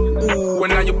daddies. Ooh,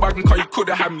 and now you're bugging cause you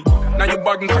coulda had me. Now you're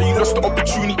bugging cause you lost the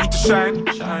opportunity to shine.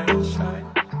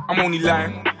 I'm only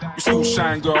lying. You still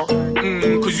shine, girl.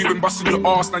 Cause you've been busting your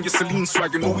ass, now you're Celine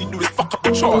swag, and all we do is fuck up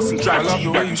the charts and drive. I love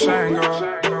the way you shine, girl.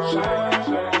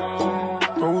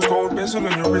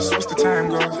 fingers all on your wrist, what's the time,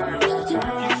 girl?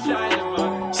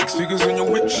 6 figures on your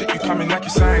whip, shit, you coming like you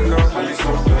signed, girl.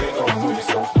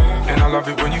 And I love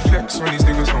it when you flex, when these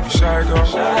niggas don't be shy, girl.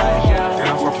 Then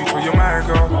I fuck you till you're my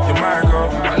girl, you're my girl.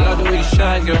 I love the way you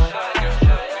shine, girl.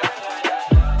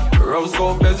 Rose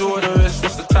gold bezel on the wrist,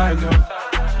 what's the time, girl?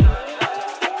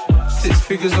 6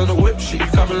 figures on the whip, shit, you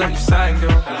coming like you signed,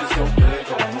 girl.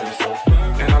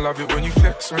 And I love it when you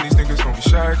flex, when these niggas don't be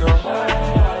shy,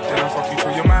 girl.